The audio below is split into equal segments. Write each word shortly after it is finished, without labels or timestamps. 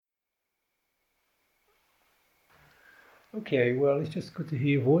Okay, well, it's just good to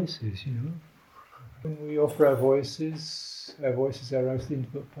hear voices, you know. When we offer our voices are our most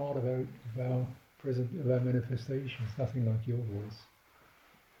intimate part of our manifestation. It's nothing like your voice,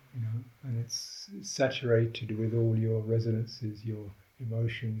 you know, and it's saturated with all your resonances, your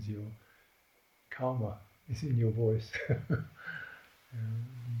emotions, your karma. It's in your voice. You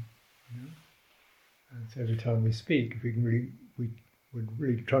know? And so every time we speak, if we would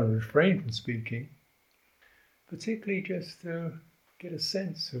really try to refrain from speaking, particularly just to get a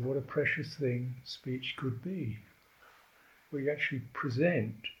sense of what a precious thing speech could be. We actually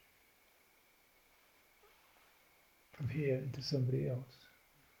present from here into somebody else,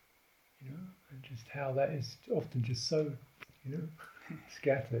 you know, and just how that is often just so, you know,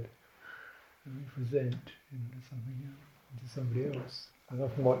 scattered. And we present into something else, into somebody else. And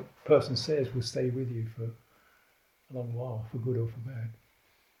often what a person says will stay with you for a long while, for good or for bad.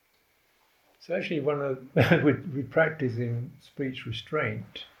 So actually we practice in speech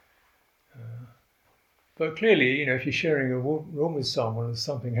restraint. But clearly, you know, if you're sharing a room with someone and there's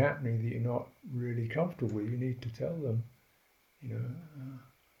something happening that you're not really comfortable with, you need to tell them, you know,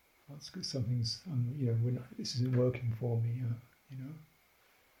 that's good, something's, you know, this isn't working for me, you know.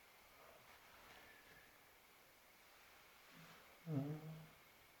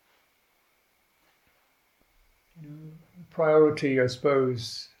 You know, priority, I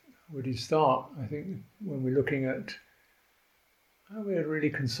suppose, where do you start? I think when we're looking at how we're really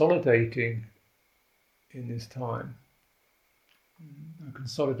consolidating in this time, a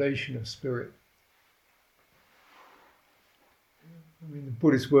consolidation of spirit. I mean, the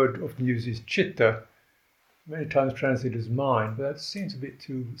Buddhist word often uses citta, many times translated as mind, but that seems a bit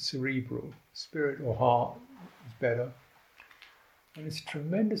too cerebral. Spirit or heart is better. And it's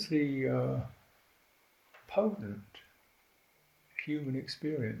tremendously potent human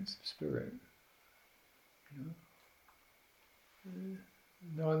experience of spirit. You know?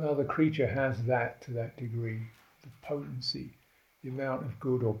 No other creature has that to that degree. The potency, the amount of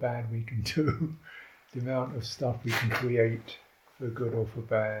good or bad we can do, the amount of stuff we can create for good or for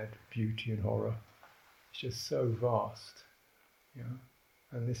bad, beauty and horror. It's just so vast. You know?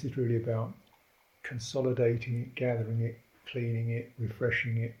 And this is really about consolidating it, gathering it, cleaning it,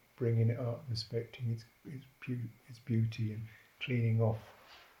 refreshing it, bringing it up, respecting its beauty, and cleaning off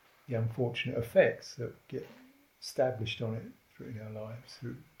the unfortunate effects that get established on it in our lives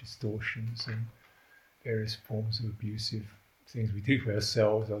through distortions and various forms of abusive things we do for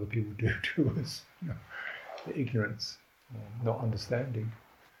ourselves, other people do to us, you know, the ignorance, not understanding.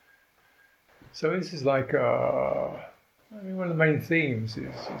 So this is like, one of the main themes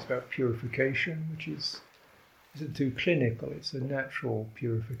is about purification, which isn't too clinical. It's a natural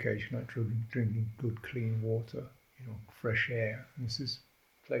purification, like drinking good, clean water, you know, fresh air. And this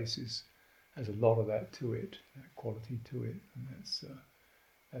place has a lot of that to it, that quality to it, and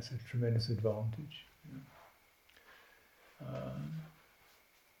that's a tremendous advantage. You know.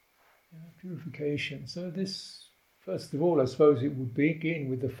 Purification. So this, first of all, I suppose it would begin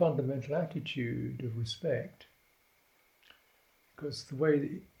with the fundamental attitude of respect, because the way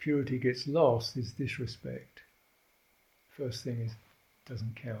that purity gets lost is disrespect. First thing is,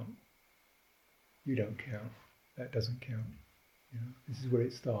 doesn't count. You don't count. That doesn't count. You know, this is where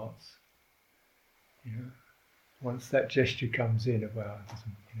it starts. You know, once that gesture comes in about,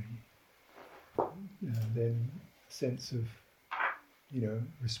 then a sense of, you know,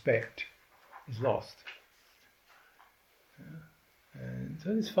 respect is lost. And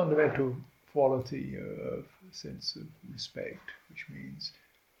so this fundamental quality of a sense of respect, which means,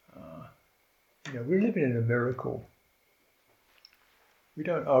 you know, we're living in a miracle. We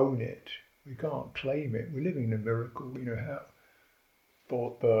don't own it. We can't claim it. We're living in a miracle. You know, how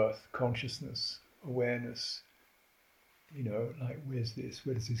birth, consciousness, awareness, you know, like where does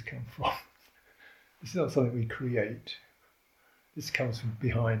this come from? It's not something we create. This comes from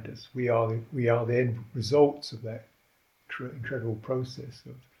behind us. We are the end results of that incredible process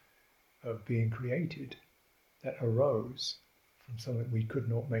of being created that arose from something we could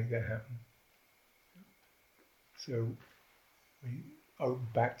not make that happen. So we open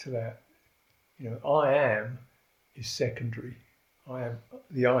back to that. You know, I am is secondary. I am,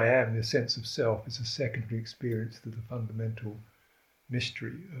 the sense of self, is a secondary experience to the fundamental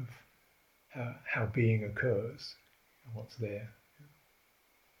mystery of how being occurs and what's there.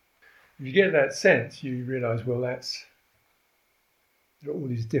 If you get that sense, you realise, well, there are all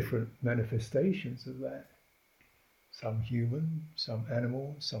these different manifestations of that. Some human, some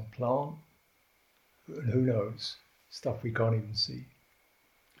animal, some plant, and who knows, stuff we can't even see.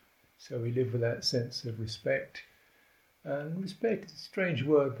 So we live with that sense of respect. And respect is a strange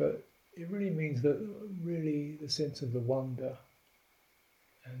word, but it really means that really the sense of the wonder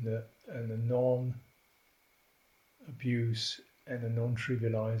and the non-abuse and the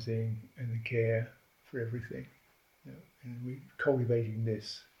non-trivializing and the care for everything. And we're cultivating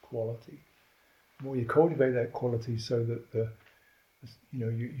this quality. The more you cultivate that quality so that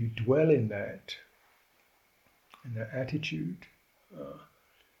you dwell in that attitude,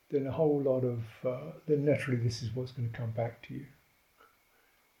 then a whole lot of then naturally this is what's going to come back to you.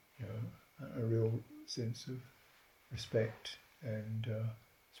 A real sense of respect and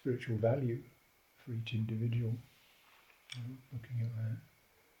spiritual value for each individual. Looking at that,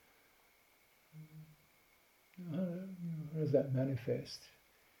 how does that manifest?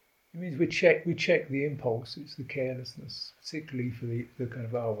 It means we check the impulses, the carelessness, particularly for the kind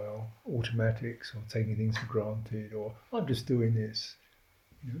of automatics, or taking things for granted, or I'm just doing this.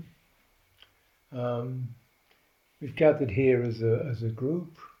 We've gathered here as a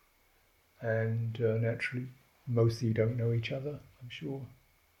group, and naturally, most of you don't know each other, I'm sure.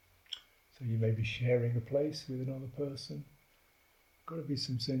 So you may be sharing a place with another person. Got to be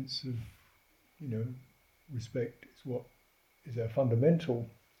some sense of, respect is what is our fundamental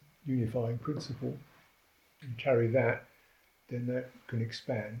unifying principle. And carry that, then that can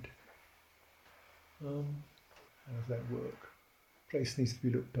expand. How does that work? Place needs to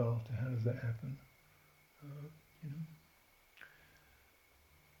be looked after. How does that happen?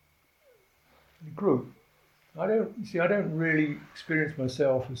 In a group, I don't really experience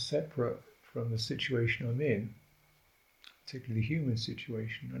myself as separate from the situation I'm in, particularly the human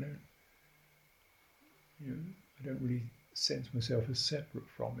situation. I don't really sense myself as separate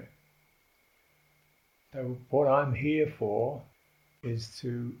from it. So what I'm here for is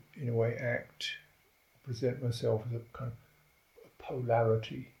to, in a way, present myself as a kind of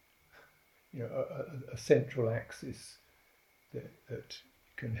polarity, a central axis that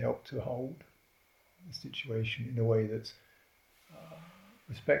can help to hold the situation in a way that's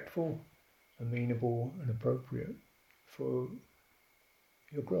respectful, amenable, and appropriate for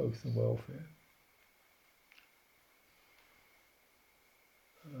your growth and welfare,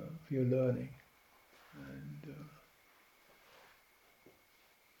 for your learning, and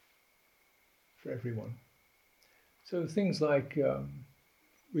for everyone. So things like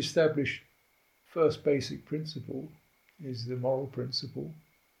we established first basic principle is the moral principle,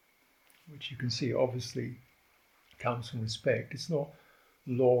 which you can see obviously comes from respect. It's not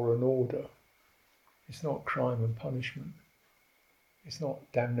law and order. It's not crime and punishment. It's not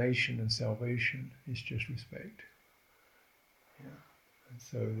damnation and salvation. It's just respect. And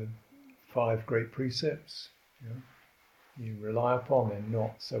so the 5 great precepts, you rely upon. They're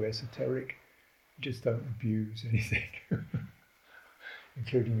not so esoteric. You just don't abuse anything,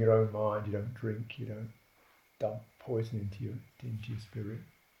 including your own mind. You don't drink. You don't dump poison into your spirit.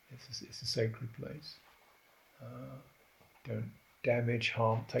 It's a sacred place. Don't damage,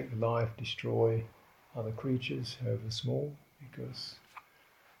 harm, take the life, destroy other creatures, however small, because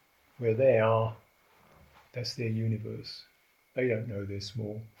where they are, that's their universe. They don't know they're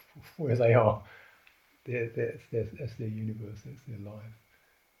small. Where they are, that's their universe, that's their life.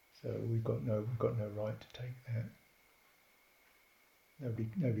 So we've got no right to take that.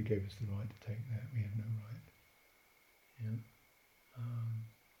 Nobody gave us the right to take that. We have no right.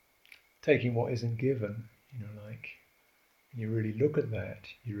 Taking what isn't given, when you really look at that,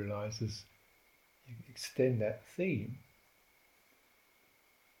 you realise you extend that theme.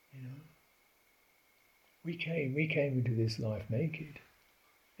 We came into this life naked.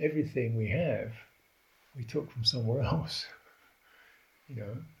 Everything we have, we took from somewhere else.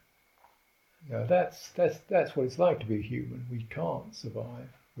 Now that's what it's like to be human. We can't survive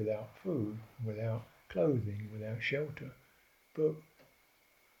without food, without clothing, without shelter. But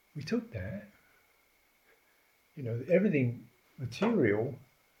we took that. Everything material,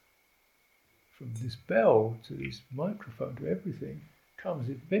 from this bell to this microphone to everything,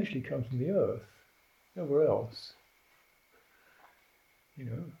 eventually comes from the earth, nowhere else.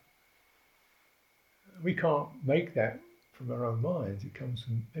 We can't make that from our own minds.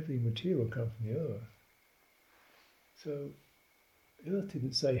 Everything material comes from the earth. So the earth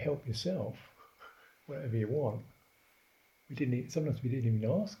didn't say help yourself, whatever you want. Sometimes we didn't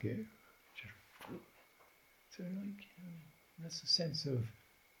even ask it. So that's a sense of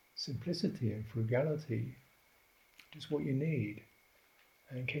simplicity and frugality, just what you need.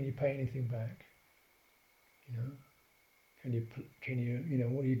 And can you pay anything back? Can you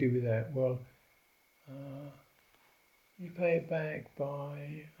what do you do with that? Well, you pay it back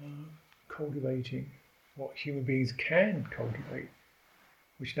by cultivating what human beings can cultivate,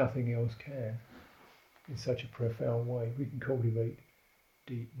 which nothing else can, in such a profound way. We can cultivate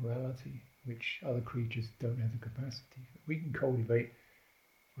deep morality, which other creatures don't have the capacity. We can cultivate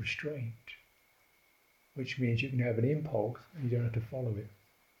restraint, which means you can have an impulse and you don't have to follow it.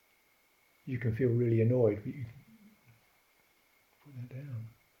 You can feel really annoyed, but you can put that down.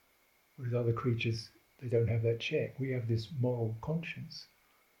 Whereas other creatures, they don't have that check. We have this moral conscience.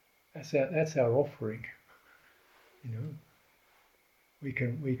 That's our offering. You know, we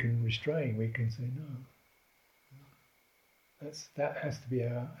can restrain. We can say no. That has to be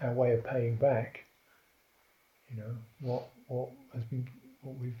our way of paying back. You know what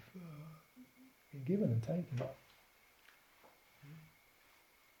we've been given and taken.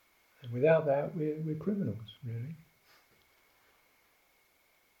 And without that, we're criminals, really.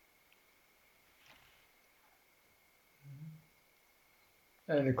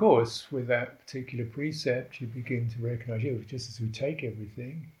 And of course, with that particular precept, you begin to recognize, just as we take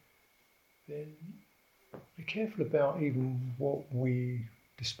everything, then be careful about even what we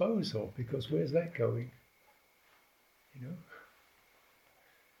dispose of, because where's that going? You know,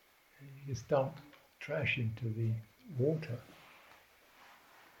 and you just dump trash into the water.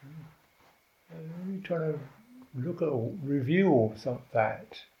 And you're trying to look at or review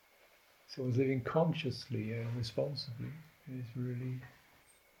that. So living consciously and responsibly is really.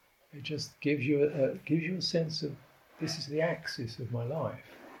 It just gives you a sense of this is the axis of my life.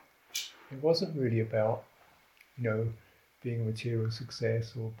 It wasn't really about, being a material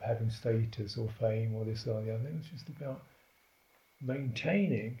success or having status or fame or this or the other. It was just about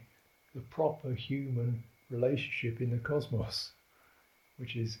maintaining the proper human relationship in the cosmos,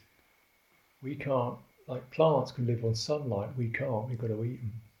 which is we can't, like plants can live on sunlight, we can't, we've got to eat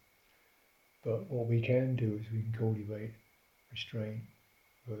them. But what we can do is we can cultivate restraint,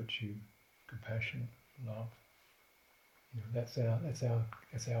 virtue, compassion, love. That's our bit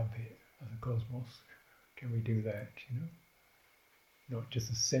of the cosmos. Can we do that? Not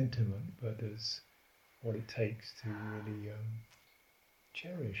just as sentiment, but as what it takes to really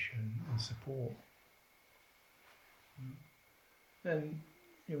cherish and support. And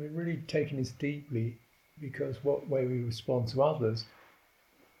we're really taking this deeply because what way we respond to others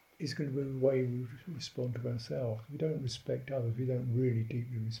is going to be the way we respond to ourselves. If we don't respect others, we don't really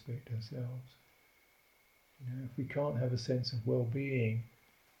deeply respect ourselves. If we can't have a sense of well-being,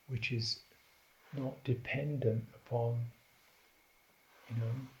 which is not dependent upon,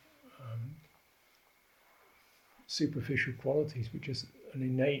 superficial qualities, but just an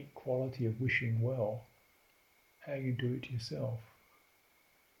innate quality of wishing well, how you do it to yourself.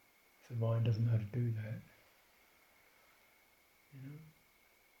 The mind doesn't know how to do that.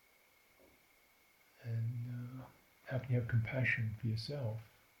 And how can you have compassion for yourself,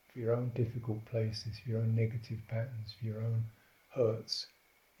 for your own difficult places, for your own negative patterns, for your own hurts,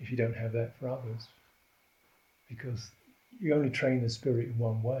 if you don't have that for others? Because you only train the spirit in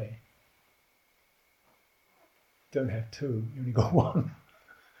one way. Don't have two, you only got one.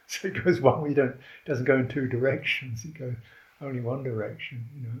 So it goes one way, it doesn't go in two directions, it goes only one direction,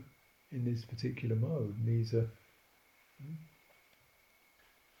 in this particular mode. And these are.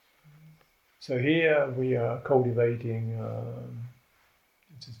 So here we are cultivating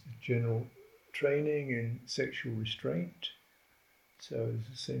just a general training in sexual restraint. So there's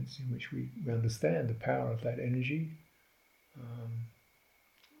a sense in which we understand the power of that energy,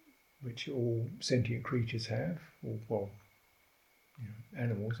 which all sentient creatures have, or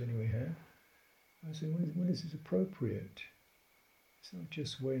animals anyway have. So when is this appropriate? It's not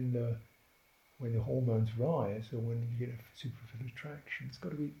just when the hormones rise or when you get a superficial attraction.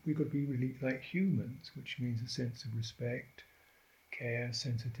 We've got to be really like humans, which means a sense of respect, care,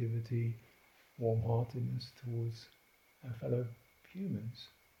 sensitivity, warm-heartedness towards our fellow humans.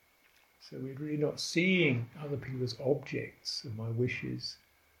 So we're really not seeing other people as objects of my wishes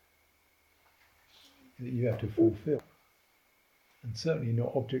that you have to fulfill. And certainly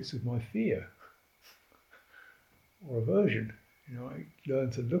not objects of my fear or aversion. I learn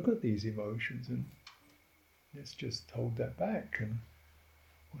to look at these emotions and let's just hold that back. And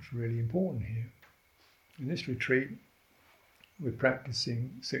what's really important here. In this retreat, we're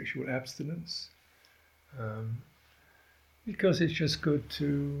practicing sexual abstinence because it's just good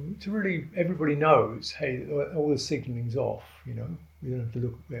to really, everybody knows, hey, all the signalling's off, We don't have to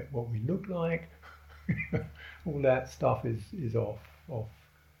look at what we look like. All that stuff is off.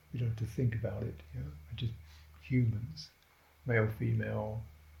 We don't have to think about it, We're just humans. Male, female,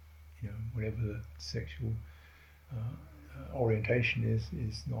 whatever the sexual orientation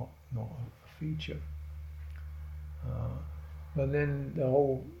is not a feature. But then the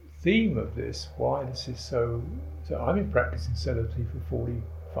whole theme of this, why this is so I've been practicing celibacy for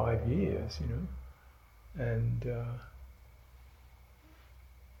 45 years, and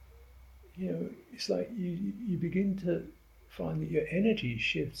it's like you begin to find that your energy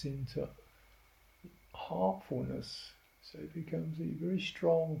shifts into heartfulness, so it becomes a very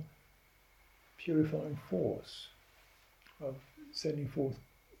strong, purifying force of sending forth,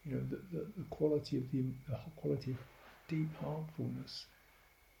 the quality of the quality of deep heartfulness.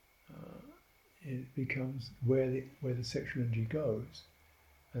 It becomes where the sexual energy goes,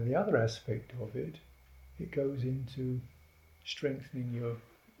 and the other aspect of it goes into strengthening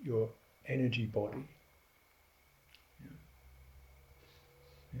your energy body.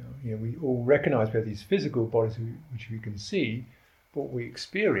 We all recognize we have these physical bodies which we can see, but what we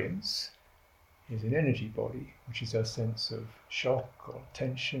experience is an energy body, which is our sense of shock or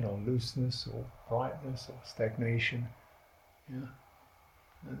tension or looseness or brightness or stagnation. And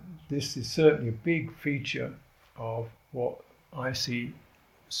this is certainly a big feature of what I see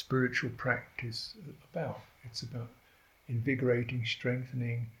spiritual practice about. It's about invigorating,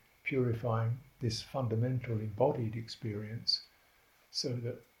 strengthening, purifying this fundamental embodied experience, so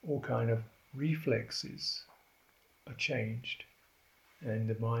that all kind of reflexes are changed and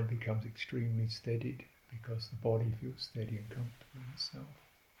the mind becomes extremely steadied, because the body feels steady and comfortable in itself.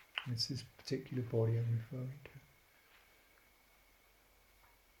 And it's this particular body I'm referring to.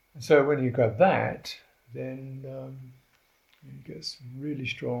 And so when you got that, then you get some really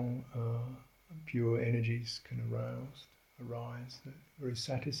strong, pure energies can arise that are very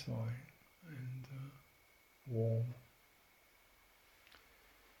satisfying and warm.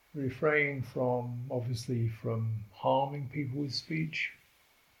 Refrain from harming people with speech.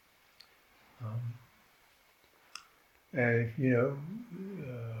 And if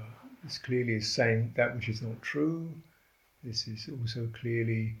this clearly is saying that which is not true. This is also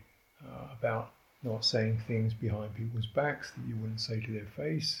clearly about not saying things behind people's backs that you wouldn't say to their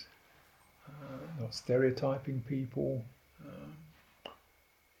face. Not stereotyping people.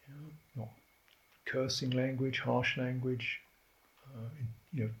 Not cursing language, harsh language.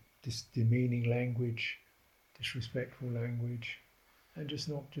 Demeaning language, disrespectful language, and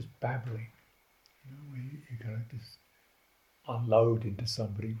not just babbling. Where you kind of just unload into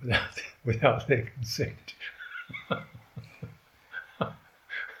somebody without their consent.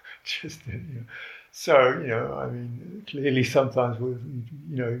 Clearly sometimes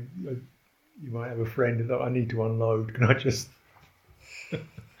you might have a friend that I need to unload. Can I just?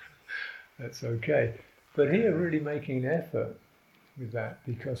 That's okay. But here, really making an effort with that,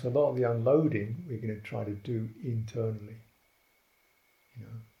 because a lot of the unloading we're going to try to do internally,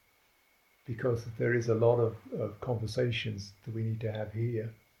 because there is a lot of conversations that we need to have here,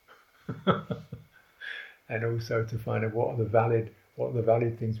 and also to find out what are the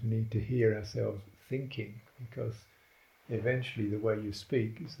valid things we need to hear ourselves thinking, because eventually the way you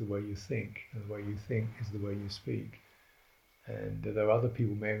speak is the way you think, and the way you think is the way you speak. And though other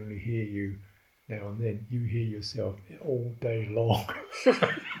people may only hear you now and then, you hear yourself all day long.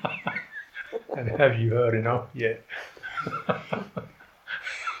 And have you heard enough yet?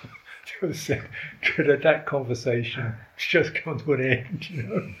 Could that conversation just come to an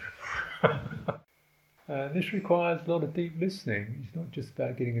end, this requires a lot of deep listening. It's not just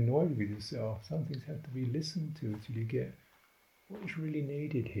about getting annoyed with yourself. Some things have to be listened to till you get what is really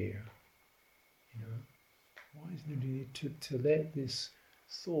needed here. Why is it needed to let this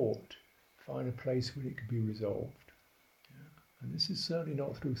thought find a place where it can be resolved? And this is certainly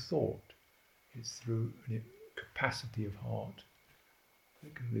not through thought. It's through a capacity of heart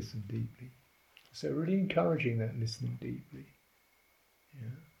that can listen deeply. So really encouraging that listening deeply.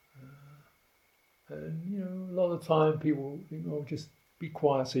 And a lot of the time people think, oh, just be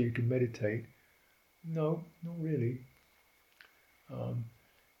quiet so you can meditate. No, not really.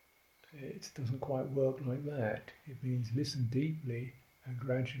 It doesn't quite work like that. It means listen deeply, and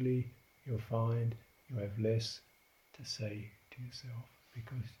gradually you'll find you have less to say to yourself,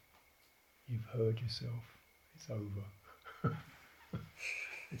 because you've heard yourself. It's over.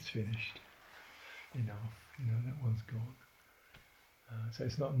 It's finished. Enough. That one's gone. So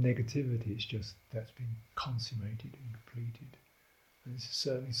it's not negativity, it's just that's been consummated and completed. And this is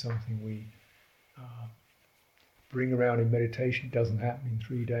certainly something we bring around in meditation. It doesn't happen in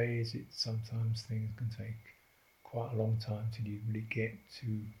 3 days. Sometimes things can take quite a long time till you really get to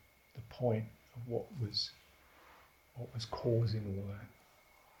the point of what was causing all that.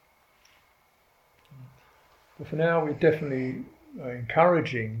 But for now, we're definitely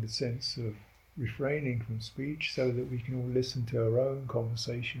encouraging the sense of refraining from speech, so that we can all listen to our own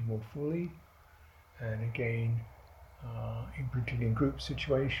conversation more fully. And again, particularly in group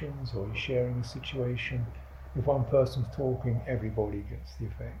situations or sharing a situation, if one person's talking, everybody gets the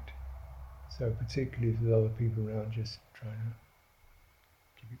effect. So particularly if there's other people around, just trying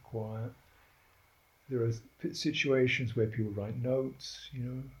to give be quiet. There are situations where people write notes, leave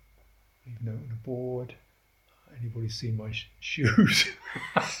a note on the board. Anybody see my shoes?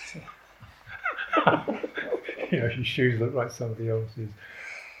 Your shoes look like somebody else's.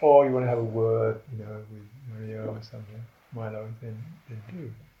 Or you want to have a word, with Mario or something, Milo, then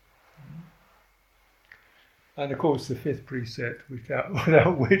do. And of course, the fifth precept,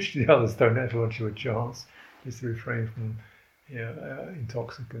 without which the others don't have much of a chance, is to refrain from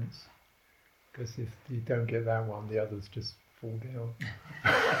intoxicants. Because if you don't get that one, the others just fall down.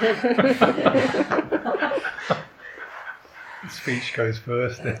 Speech goes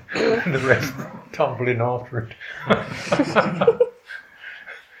first, and the rest tumble in after it.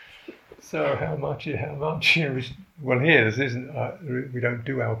 So how much? Well, here this isn't. We don't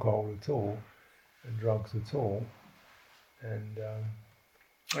do alcohol at all, and drugs at all. And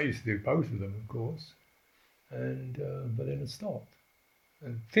I used to do both of them, of course. And but then I stopped.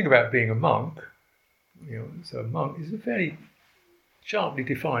 And think about being a monk. So a monk is a fairly sharply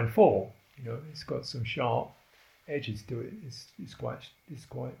defined form. It's got some sharp edges to it. It's quite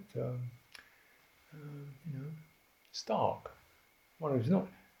stark. One of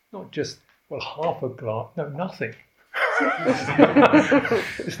not just half a glass. No, nothing.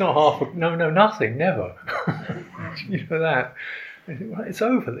 It's not half a nothing. Never. That. It's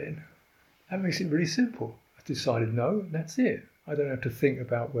over then. That makes it really simple. I've decided no, and that's it. I don't have to think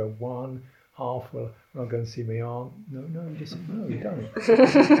about one half. Well, when I go and see my aunt, no, you don't.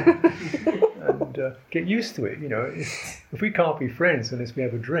 And get used to it. If we can't be friends unless we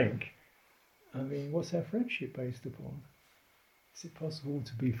have a drink, what's our friendship based upon? Is it possible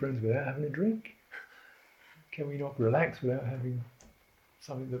to be friends without having a drink? Can we not relax without having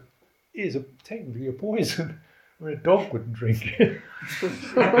something that is technically a poison? A dog wouldn't drink it.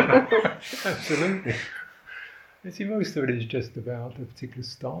 Absolutely. You see, most of it is just about a particular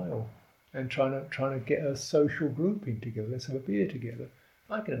style and trying to get a social grouping together. Let's have a beer together.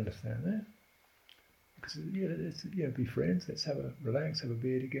 I can understand that. Because let's be friends. Let's relax, have a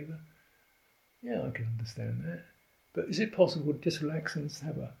beer together. Yeah, I can understand that. But is it possible to just relax and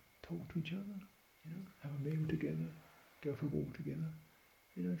have a talk to each other? Have a meal together, go for a walk together.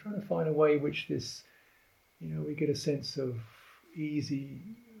 Trying to find a way which this, we get a sense of easy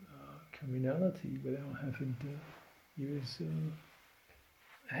communality without having to use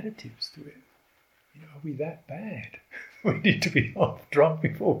additives to it. Are we that bad? We need to be half drunk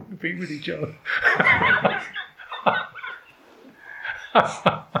before we can be with each other.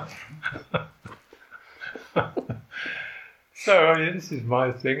 So this is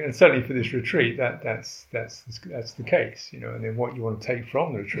my thing, and certainly for this retreat, that's the case, And then what you want to take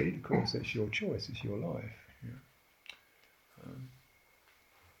from the retreat, of course, it's your choice, it's your life.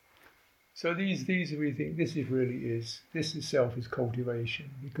 So these we think this itself is cultivation,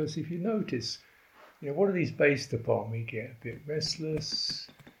 because if you notice, what are these based upon? We get a bit restless,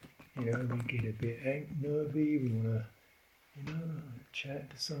 we get a bit nervy, we want to, chat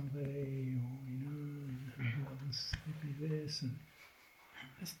to somebody, or, maybe this, and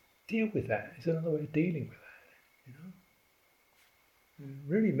let's deal with that. It's another way of dealing with that, And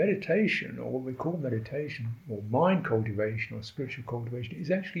really meditation, or what we call meditation, or mind cultivation, or spiritual cultivation, is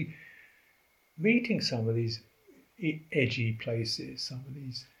actually meeting some of these edgy places, some of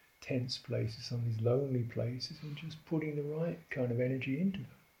these tense places, some of these lonely places, and just putting the right kind of energy into them.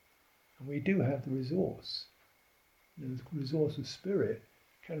 And we do have the resource. The resource of spirit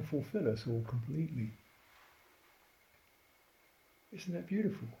can fulfill us all completely. Isn't that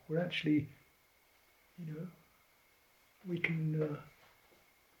beautiful? We're actually, we can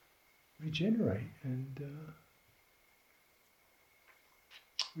regenerate and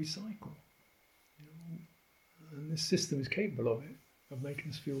recycle. And this system is capable of it, of making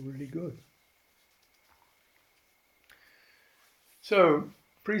us feel really good. So,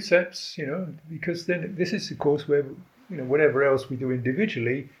 precepts, because then this is, of course, where, whatever else we do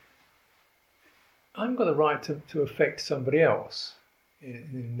individually, I've got the right to affect somebody else in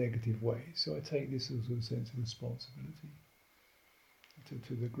a negative way. So I take this as a sense of responsibility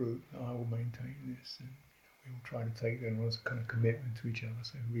to the group. I will maintain this, and we will try to take them as a kind of commitment to each other.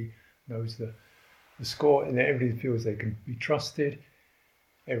 So everybody knows the score, and everybody feels they can be trusted.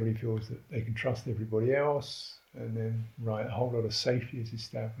 Everybody feels that they can trust everybody else. And then, a whole lot of safety is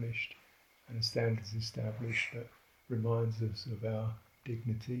established, and a standard is established that reminds us of our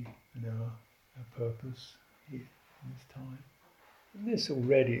dignity and our purpose here in this time. And this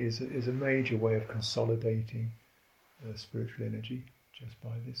already is a major way of consolidating spiritual energy, just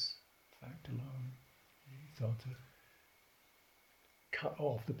by this fact alone. You start to cut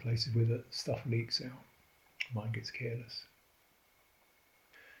off the places where the stuff leaks out. Mind gets careless.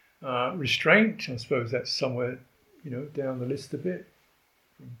 Restraint, I suppose that's somewhere, down the list a bit.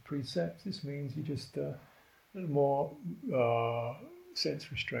 From precepts, this means you just a little more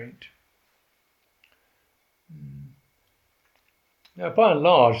sense restraint. Now, by and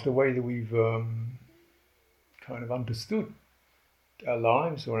large, the way that we've kind of understood our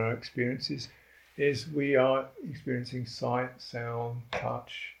lives or our experiences is we are experiencing sight, sound,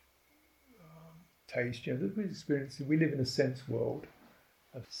 touch, taste. We live in a sense world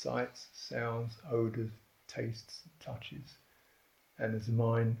of sights, sounds, odours, tastes, touches, and there's a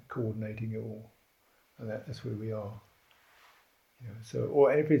mind coordinating it all, and that's where we are.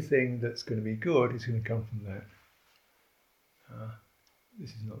 Or everything that's going to be good is going to come from that.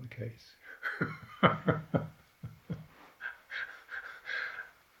 This is not the case.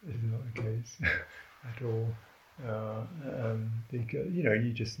 This is not the case at all. Because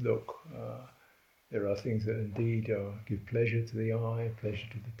you just look. There are things that indeed give pleasure to the eye, pleasure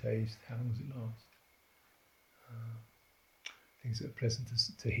to the taste. How long does it last? Things that are pleasant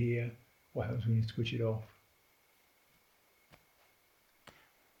to hear. What happens when you switch it off?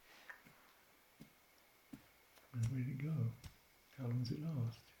 And where did it go? How long does it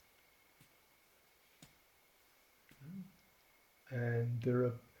last? And there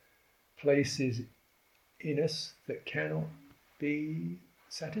are places in us that cannot be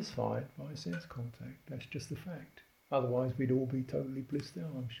satisfied by sense contact. That's just the fact. Otherwise we'd all be totally blissed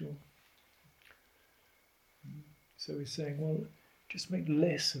out, I'm sure. So he's saying, well, just make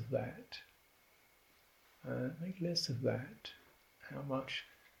less of that. Make less of that. How much,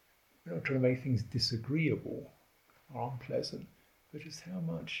 we're not trying to make things disagreeable or unpleasant, but just how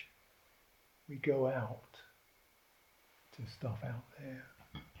much we go out to stuff out there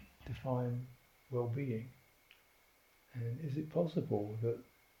to find well-being. And is it possible that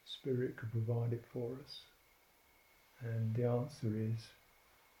Spirit could provide it for us? And the answer is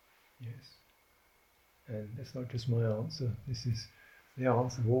yes. And that's not just my answer, this is the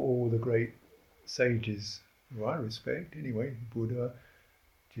answer of all the great sages who I respect anyway, Buddha,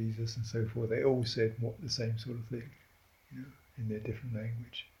 Jesus and so forth. They all said the same sort of thing, in their different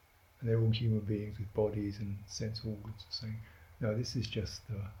language. And they're all human beings with bodies and sense organs saying, no, this is just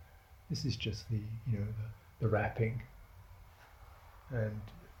the the wrapping.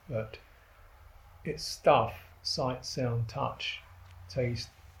 But it's stuff, sight, sound, touch, taste,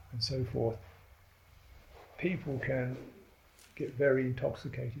 and so forth. People can get very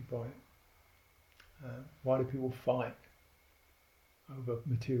intoxicated by it. Why do people fight over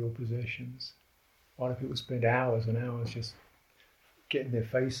material possessions? Why do people spend hours and hours just getting their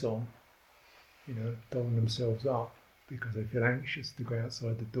face on, dolling themselves up because they feel anxious to go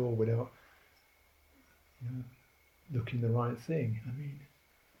outside the door without, looking the right thing? I mean,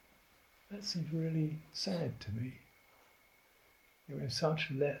 that seems really sad to me. We have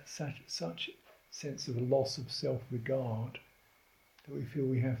such sense of a loss of self-regard that we feel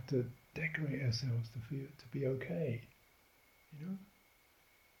we have to decorate ourselves to be okay,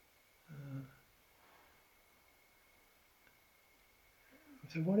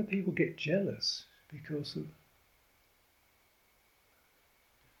 So why do people get jealous because of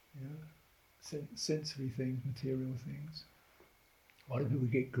sensory things, material things? Why do people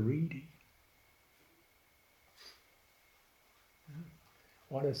get greedy?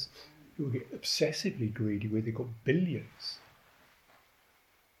 Why does people get obsessively greedy where they've got billions?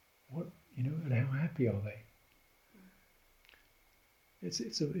 And how happy are they?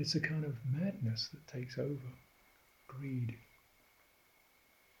 It's a kind of madness that takes over, greed.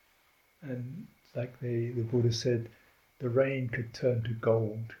 And like the Buddha said, the rain could turn to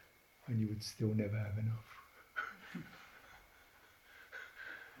gold and you would still never have enough.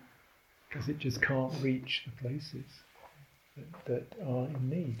 Because it just can't reach the places that are in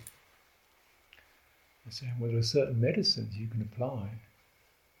need. They're saying, well, there are certain medicines you can apply,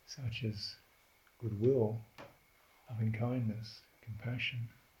 such as goodwill, loving kindness, compassion,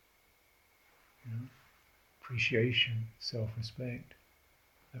 appreciation, self-respect,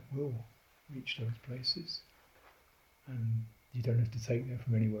 that will reach those places, and you don't have to take that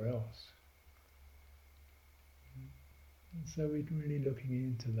from anywhere else. And so we're really looking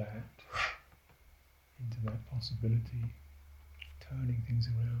into that possibility, turning things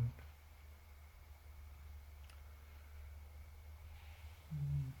around.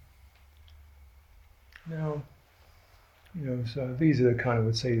 Now, so these are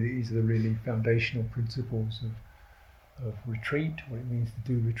these are the really foundational principles of retreat, what it means to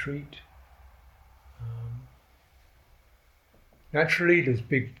do retreat. Naturally, there's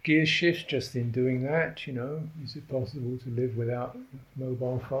big gear shifts just in doing that, Is it possible to live without a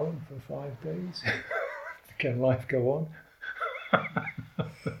mobile phone for 5 days? Can life go on?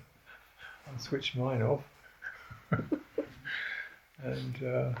 switch mine off.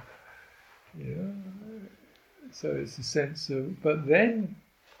 And so it's a sense of, but then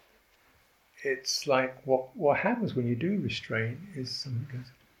it's like what happens when you do restraint is something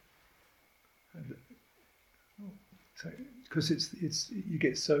goes, because it's you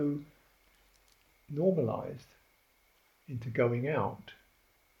get so normalized into going out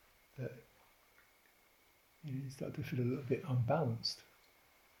that you start to feel a little bit unbalanced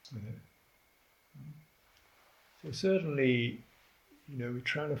with it. So certainly, we're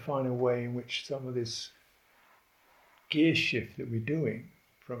trying to find a way in which some of this gear shift that we're doing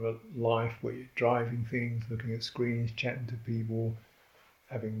from a life where you're driving things, looking at screens, chatting to people,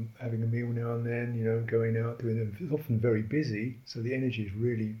 having a meal now and then, going out, doing them. It's often very busy, so the energy is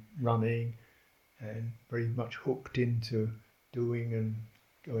really running and very much hooked into doing and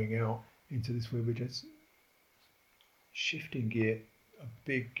going out into this where we're just shifting gear, a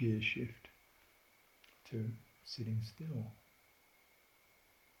big gear shift to sitting still,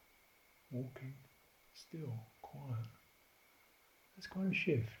 walking still, quiet. That's quite a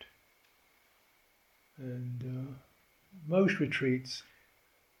shift. And most retreats,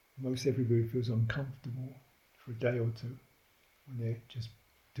 most everybody feels uncomfortable for a day or two when they're just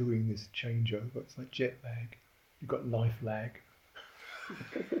doing this changeover. It's like jet lag. You've got life lag.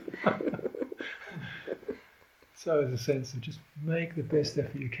 So there's a sense of just make the best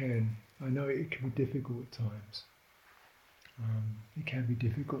effort you can. I know it can be difficult at times. It can be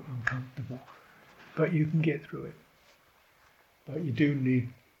difficult and uncomfortable, but you can get through it. But you do need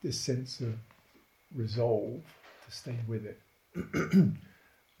this sense of resolve to stay with it.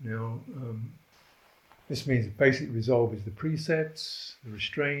 Now, this means the basic resolve is the precepts, the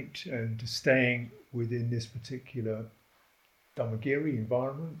restraint, and to staying within this particular Dharmagiri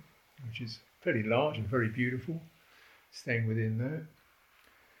environment, which is fairly large and very beautiful, staying within that.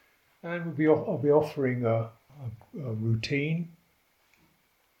 And I'll be offering a routine,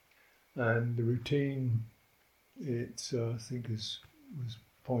 and the routine, I think was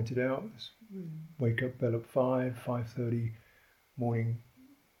pointed out, wake up bell at 5:30 morning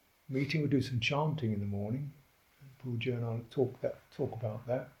meeting. We'll do some chanting in the morning. Pooja and I'll talk about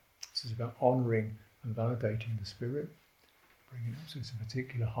that. This is about honouring and validating the spirit, bringing up. So it's a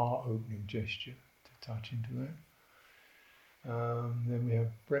particular heart-opening gesture to touch into that. Then we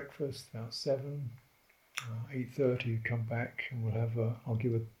have breakfast about 7. 8:30 come back and I'll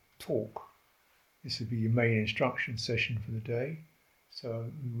give a talk. This will be your main instruction session for the day.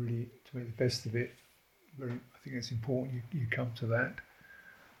 So really, to make the best of it, I think it's important you come to that.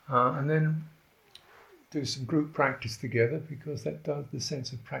 And then do some group practice together, because that does, the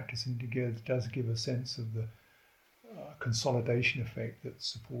sense of practicing together does give a sense of the consolidation effect that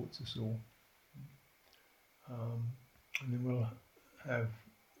supports us all. And then we'll have,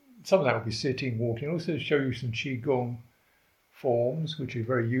 some of that will be sitting, walking. I'll also show you some Qigong forms, which are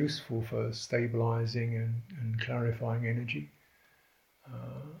very useful for stabilizing and clarifying energy.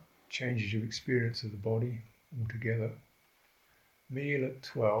 Changes your experience of the body altogether. Meal at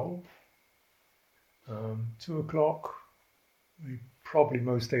 12. 2 o'clock, we probably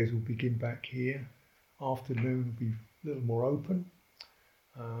most days will begin back here. Afternoon will be a little more open,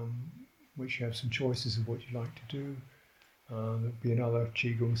 which you have some choices of what you like to do. There'll be another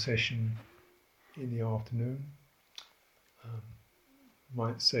Qigong session in the afternoon.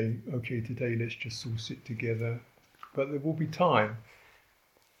 Might say, okay, today let's just all sit together, but there will be time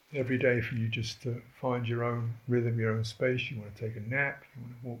every day for you just to find your own rhythm, your own space. You want to take a nap, you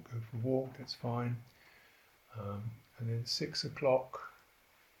want to go for a walk, that's fine. And then 6 o'clock,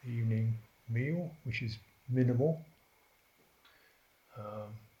 evening meal, which is minimal.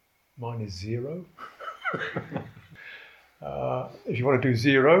 Mine is 0. If you want to do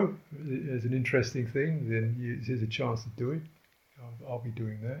 0 as an interesting thing, then there's a chance to do it. I'll be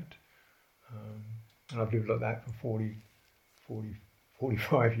doing that. And I've lived like that for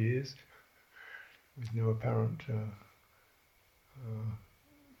 45 years with no apparent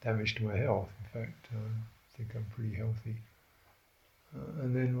damage to my health. In fact, I think I'm pretty healthy.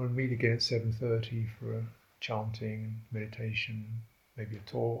 And then we'll meet again at 7:30 for a chanting, meditation, maybe a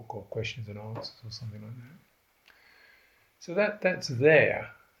talk or questions and answers or something like that. So that's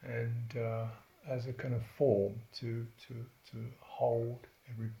there, and as a kind of form to hold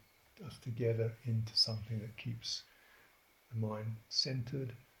us together into something that keeps the mind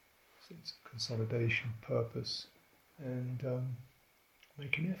centered, sense of consolidation, purpose, and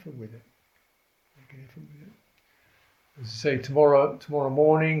make an effort with it. As I say, tomorrow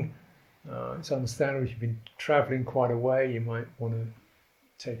morning, it's understandable if you've been travelling quite a way, you might want to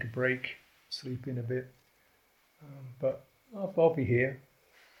take a break, sleep in a bit, but I'll be here.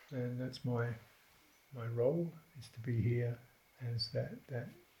 And that's my role, is to be here as that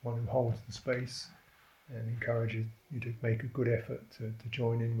one who holds the space and encourages you to make a good effort to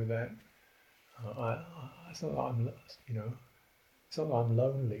join in with that. It's not that I'm, it's not that I'm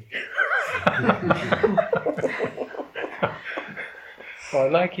lonely. But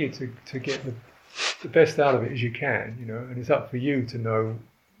I'd like you to get the best out of it as you can, and it's up for you to know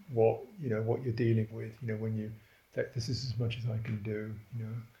what you're dealing with, when that this is as much as I can do,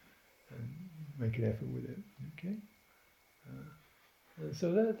 and make an effort with it. Okay. And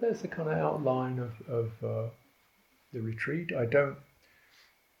so that's the kind of outline of the retreat. I don't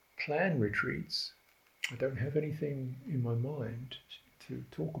plan retreats. I don't have anything in my mind to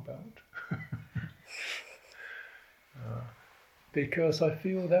talk about. Because I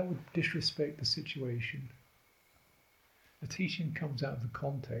feel that would disrespect the situation. The teaching comes out of the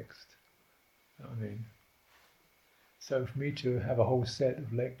context. So for me to have a whole set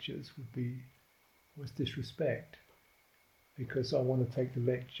of lectures was disrespect, because I want to take the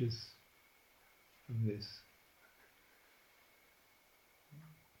lectures from this.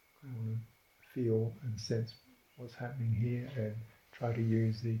 I want to feel and sense what's happening here and try to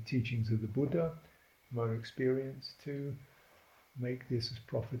use the teachings of the Buddha, my own experience, to make this as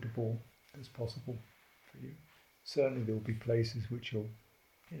profitable as possible for you. Certainly there will be places which you'll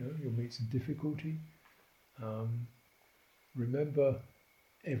meet some difficulty. Remember,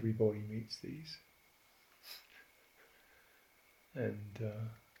 everybody meets these. And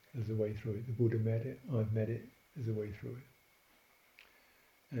there's a way through it. The Buddha met it, I've met it, there's a way through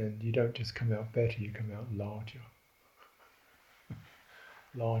it. And you don't just come out better, you come out larger.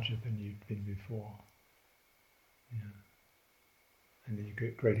 Larger than you've been before. Yeah. And then you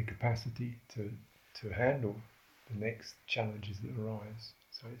get greater capacity to handle the next challenges that arise.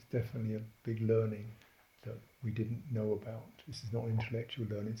 So it's definitely a big learning that we didn't know about. This is not intellectual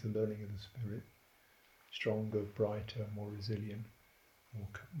learning, it's a learning of the spirit. Stronger, brighter, more resilient,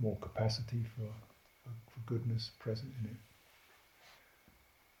 more capacity for goodness present in it.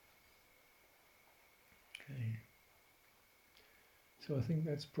 Okay. So I think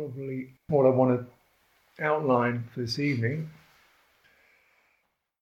that's probably what I want to outline for this evening.